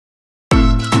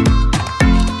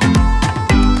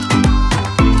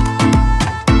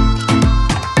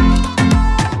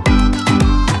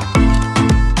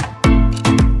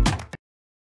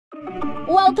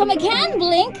welcome again,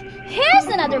 Blink! Here's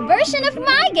another version of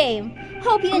my game!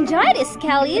 Hope you enjoy this,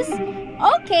 Kellies!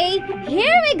 Okay,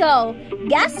 here we go!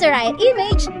 Guess the right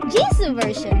image, Jisoo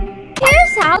version!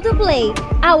 Here's how to play!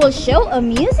 I will show a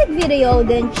music video,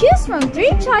 then choose from 3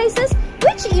 choices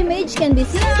which image can be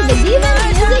seen to the given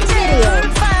music video.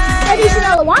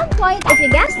 Additional 1 point if you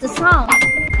guess the song.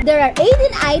 There are 18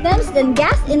 items, then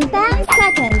guess in 10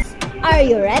 seconds. Are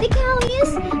you ready,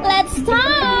 Kellies? Let's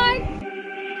start!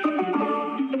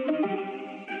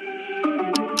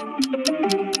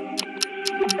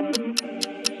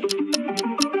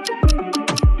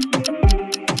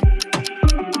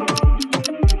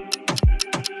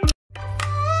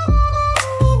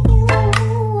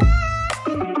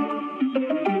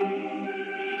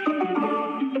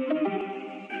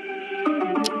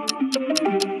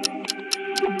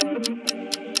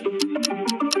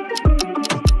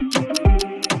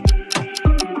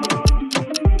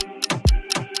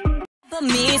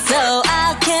 Me, so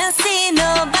I can't see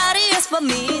nobody else but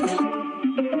me.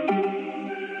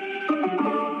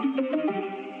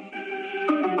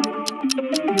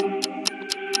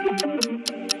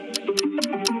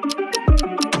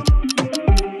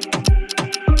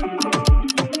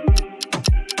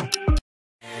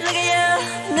 Look at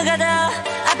you, look at the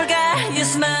Africa, you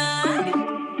smile.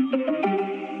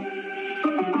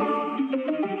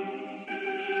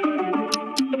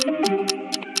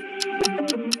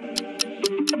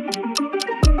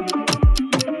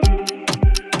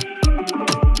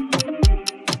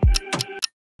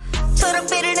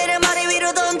 초록빛을 내려 머리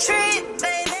위로 don't trip,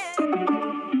 baby.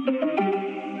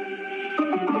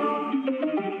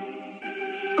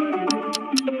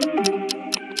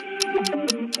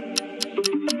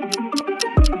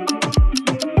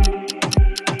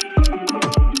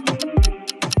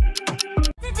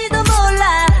 될지도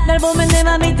몰라 날 보면 내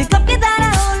맘이 뜨겁게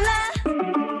달아올라.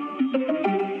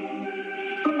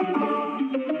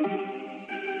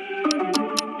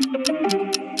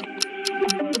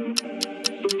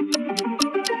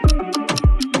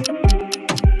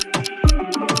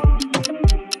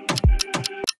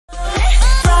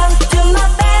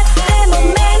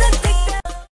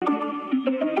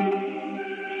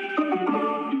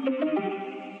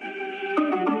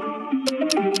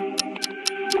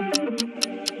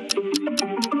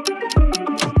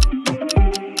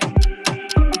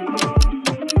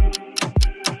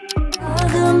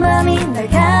 어두운 밤이 날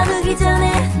가두기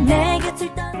전에 내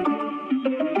곁을 떠나.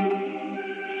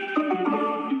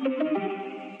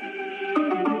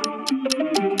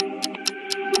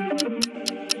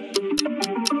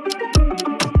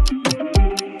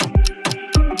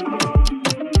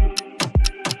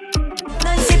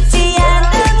 넌 쉽지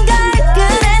않은 걸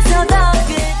그래서 더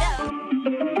그려.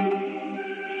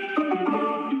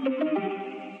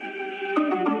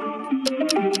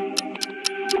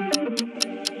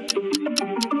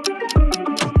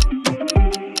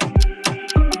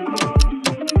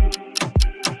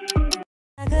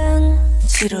 작은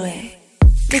지루해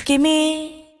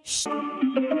느낌이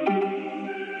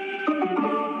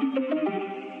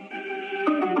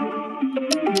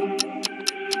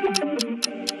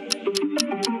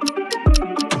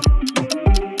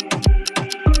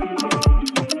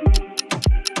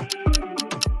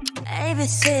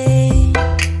ABC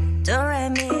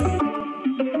도레미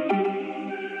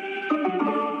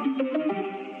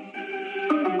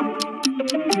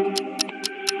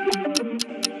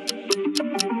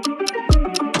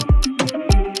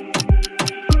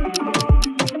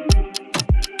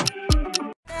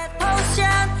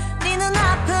네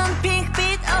눈아픈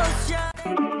핑크빛 오션.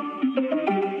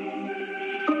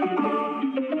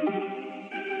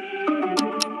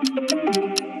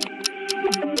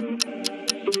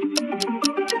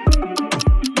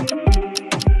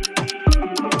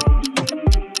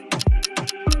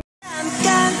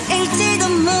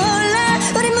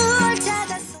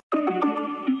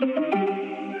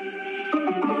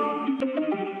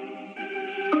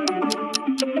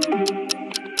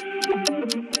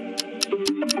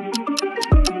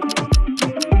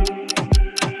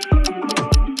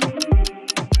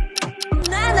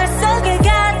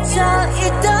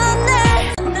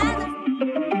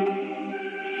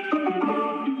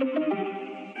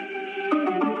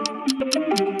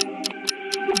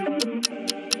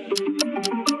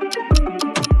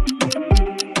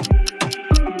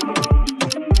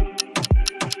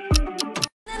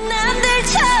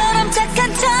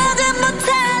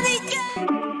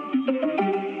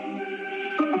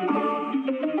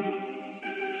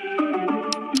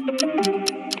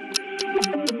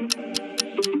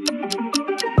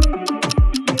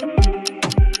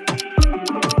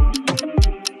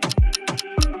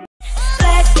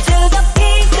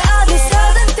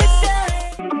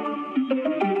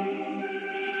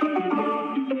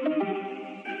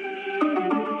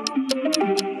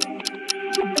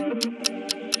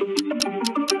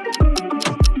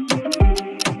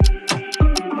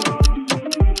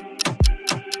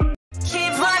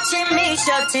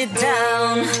 sit down.